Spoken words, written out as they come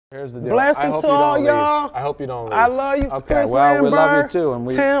Here's the deal. Blessing to all y'all. I hope you don't leave. I love you. Okay, Chris well, we love you Lambert, too. And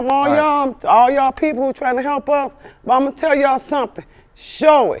Tim, all y'all people who trying to help us. But I'm going to tell y'all something.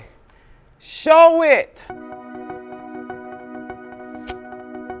 Show it. Show it.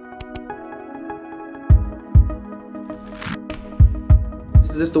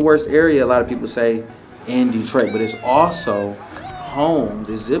 This is the worst area, a lot of people say, in Detroit, but it's also home,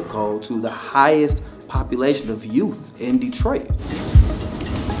 the zip code, to the highest population of youth in Detroit.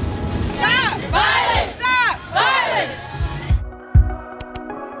 Stop violence! Stop violence!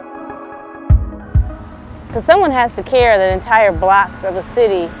 Because someone has to care that entire blocks of a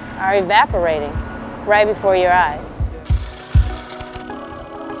city are evaporating right before your eyes.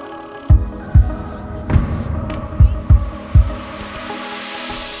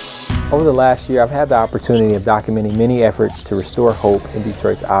 Over the last year, I've had the opportunity of documenting many efforts to restore hope in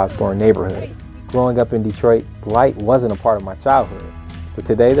Detroit's Osborn neighborhood. Growing up in Detroit, blight wasn't a part of my childhood, but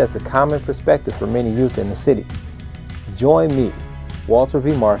today that's a common perspective for many youth in the city. Join me, Walter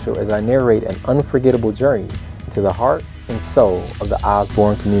V. Marshall, as I narrate an unforgettable journey into the heart and soul of the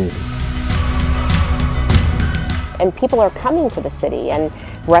Osborn community. And people are coming to the city, and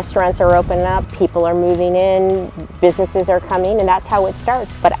restaurants are opening up, people are moving in, businesses are coming, and that's how it starts.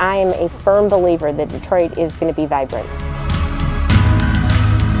 But I am a firm believer that Detroit is going to be vibrant.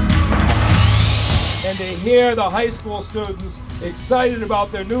 And to hear the high school students excited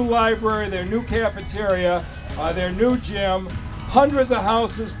about their new library, their new cafeteria, their new gym, hundreds of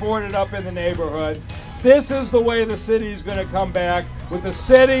houses boarded up in the neighborhood. This is the way the city is going to come back, with the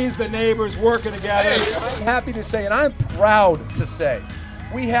cities, the neighbors working together. I'm happy to say, and I'm proud to say,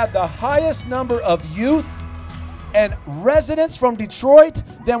 we had the highest number of youth and residents from Detroit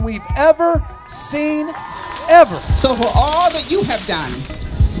than we've ever seen, ever. So for all that you have done,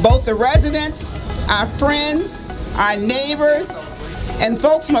 both the residents, our friends, our neighbors, and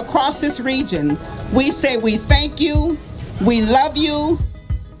folks from across this region, we say we thank you, we love you.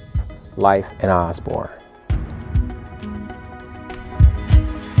 Life in Osborn.